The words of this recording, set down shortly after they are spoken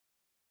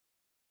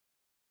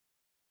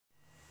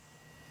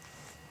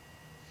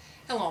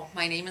Hello,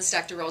 my name is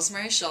Dr.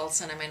 Rosemary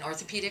Schultz and I'm an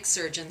orthopedic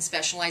surgeon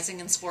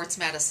specializing in sports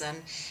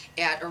medicine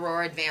at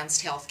Aurora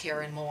Advanced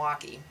Healthcare in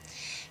Milwaukee.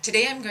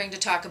 Today I'm going to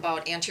talk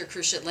about anterior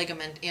cruciate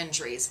ligament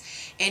injuries.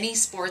 Any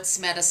sports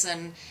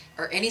medicine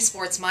or any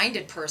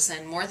sports-minded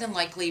person more than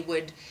likely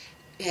would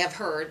have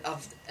heard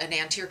of an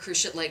anterior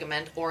cruciate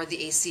ligament or the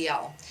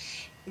ACL.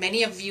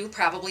 Many of you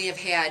probably have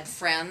had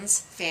friends,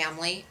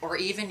 family, or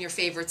even your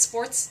favorite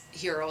sports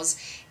heroes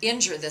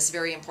injure this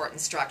very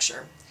important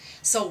structure.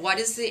 So what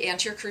is the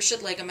anterior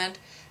cruciate ligament?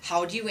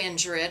 How do you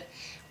injure it?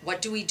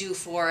 What do we do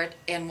for it?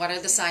 And what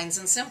are the signs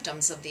and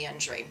symptoms of the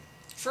injury?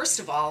 First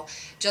of all,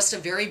 just a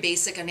very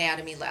basic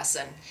anatomy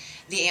lesson.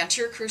 The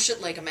anterior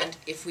cruciate ligament,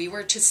 if we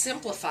were to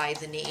simplify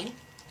the knee,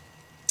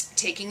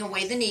 taking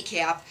away the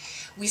kneecap,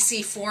 we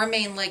see four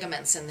main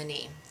ligaments in the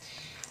knee.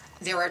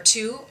 There are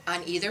two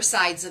on either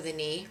sides of the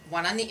knee,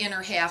 one on the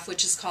inner half,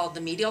 which is called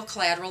the medial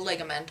collateral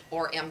ligament,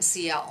 or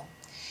MCL.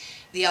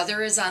 The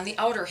other is on the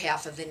outer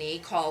half of the knee,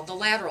 called the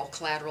lateral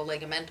collateral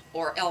ligament,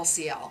 or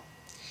LCL.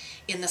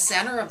 In the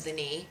center of the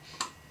knee,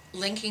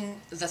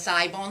 linking the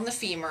thigh bone, the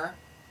femur,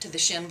 to the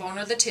shin bone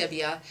or the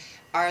tibia,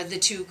 are the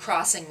two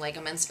crossing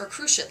ligaments, or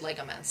cruciate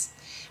ligaments.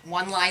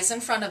 One lies in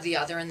front of the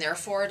other, and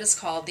therefore it is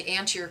called the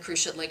anterior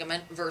cruciate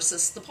ligament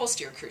versus the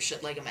posterior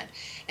cruciate ligament.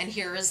 And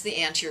here is the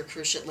anterior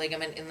cruciate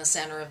ligament in the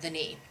center of the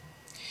knee.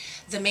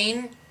 The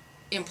main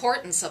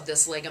importance of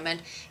this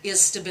ligament is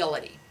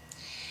stability.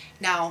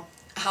 Now,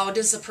 how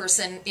does a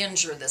person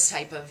injure this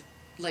type of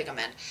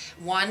ligament?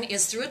 One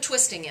is through a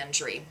twisting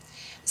injury.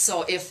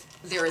 So if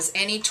there is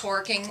any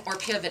torquing or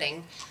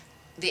pivoting,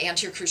 the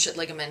anterior cruciate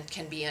ligament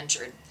can be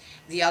injured.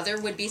 The other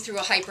would be through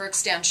a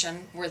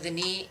hyperextension, where the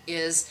knee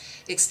is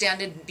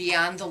extended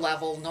beyond the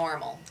level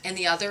normal. And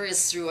the other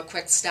is through a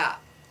quick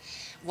stop.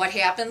 What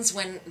happens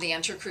when the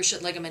anterior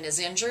cruciate ligament is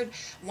injured?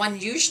 One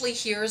usually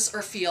hears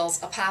or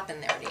feels a pop in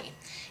their knee.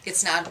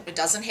 It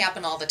doesn't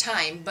happen all the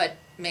time, but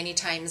many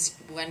times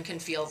one can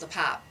feel the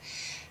pop.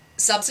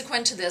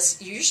 Subsequent to this,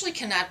 you usually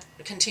cannot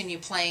continue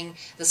playing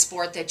the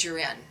sport that you're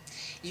in.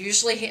 You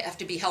usually have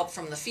to be helped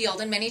from the field,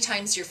 and many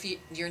times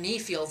your knee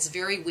feels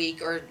very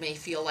weak, or it may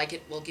feel like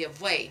it will give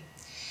way.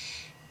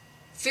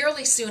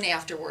 Fairly soon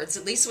afterwards,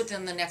 at least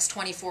within the next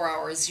 24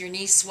 hours, your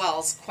knee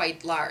swells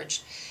quite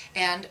large,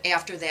 and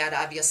after that,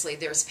 obviously,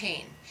 there's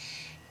pain.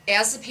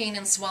 As the pain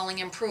and swelling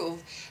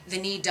improve, the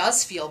knee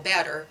does feel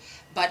better,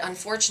 but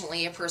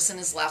unfortunately, a person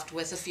is left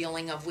with a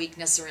feeling of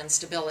weakness or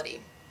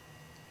instability.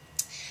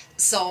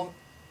 So,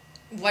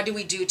 what do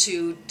we do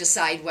to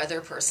decide whether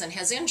a person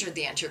has injured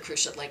the anterior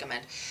cruciate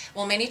ligament?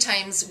 Well, many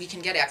times we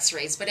can get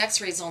x-rays, but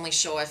x-rays only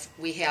show if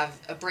we have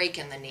a break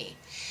in the knee.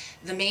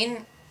 The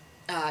main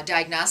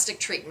diagnostic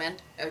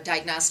treatment or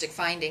diagnostic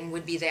finding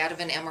would be that of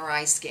an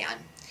MRI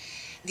scan.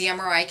 The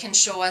MRI can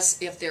show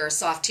us if there are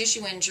soft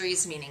tissue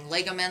injuries, meaning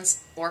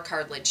ligaments or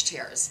cartilage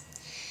tears.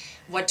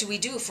 What do we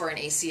do for an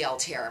ACL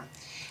tear?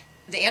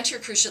 The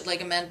anterior cruciate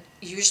ligament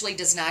usually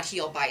does not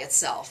heal by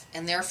itself,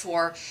 and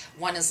therefore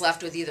one is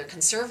left with either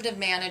conservative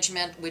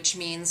management, which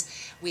means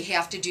we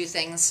have to do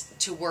things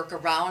to work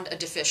around a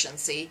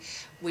deficiency,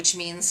 which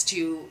means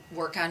to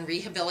work on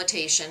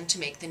rehabilitation to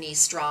make the knee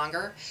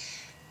stronger,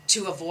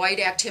 to avoid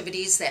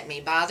activities that may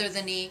bother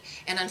the knee,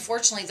 and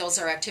unfortunately those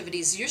are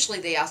activities usually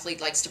the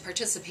athlete likes to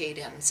participate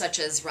in, such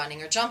as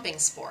running or jumping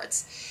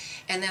sports.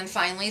 And then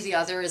finally, the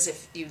other is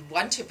if you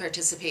want to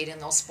participate in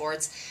those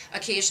sports,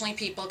 occasionally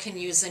people can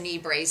use a knee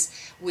brace,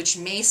 which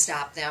may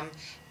stop their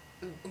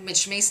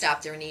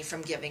knee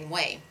from giving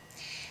way.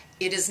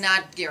 It is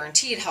not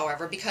guaranteed,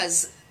 however,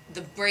 because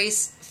the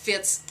brace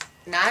fits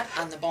not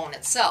on the bone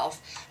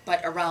itself,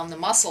 but around the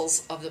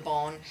muscles of the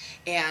bone,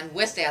 and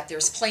with that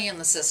there's play in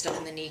the system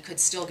and the knee could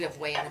still give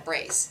way in a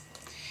brace.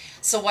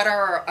 So what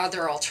are our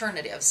other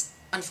alternatives?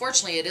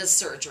 Unfortunately, it is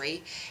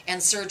surgery,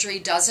 and surgery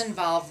does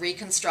involve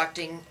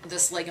reconstructing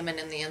this ligament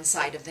in the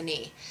inside of the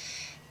knee.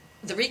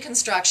 The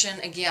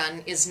reconstruction,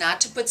 again, is not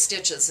to put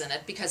stitches in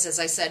it because, as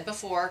I said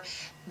before,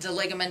 the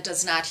ligament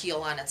does not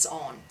heal on its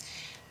own.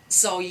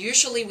 So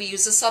usually we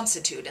use a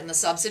substitute, and the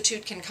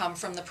substitute can come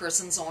from the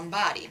person's own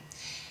body.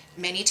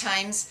 Many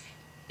times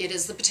it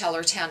is the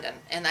patellar tendon,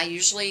 and I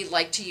usually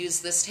like to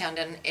use this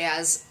tendon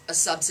as a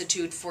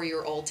substitute for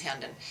your old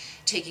tendon,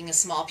 taking a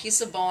small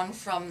piece of bone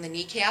from the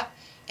kneecap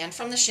and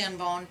from the shin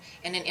bone,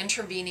 and an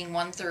intervening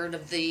 1/3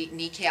 of the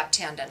kneecap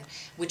tendon,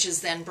 which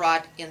is then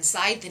brought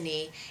inside the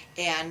knee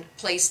and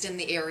placed in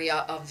the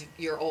area of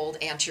your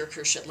old anterior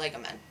cruciate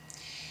ligament.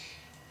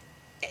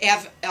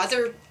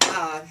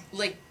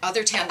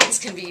 Other tendons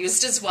can be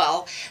used as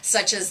well,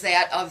 such as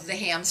that of the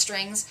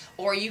hamstrings,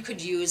 or you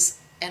could use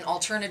an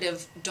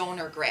alternative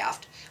donor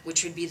graft,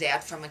 which would be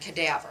that from a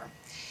cadaver.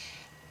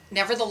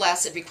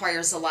 Nevertheless, it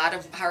requires a lot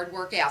of hard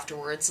work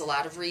afterwards, a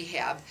lot of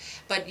rehab,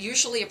 but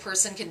usually a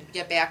person can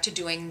get back to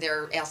doing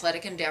their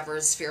athletic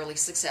endeavors fairly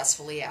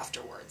successfully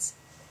afterwards.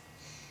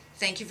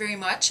 Thank you very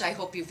much. I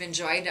hope you've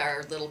enjoyed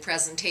our little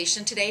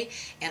presentation today,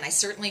 and I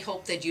certainly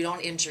hope that you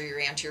don't injure your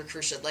anterior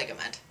cruciate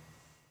ligament.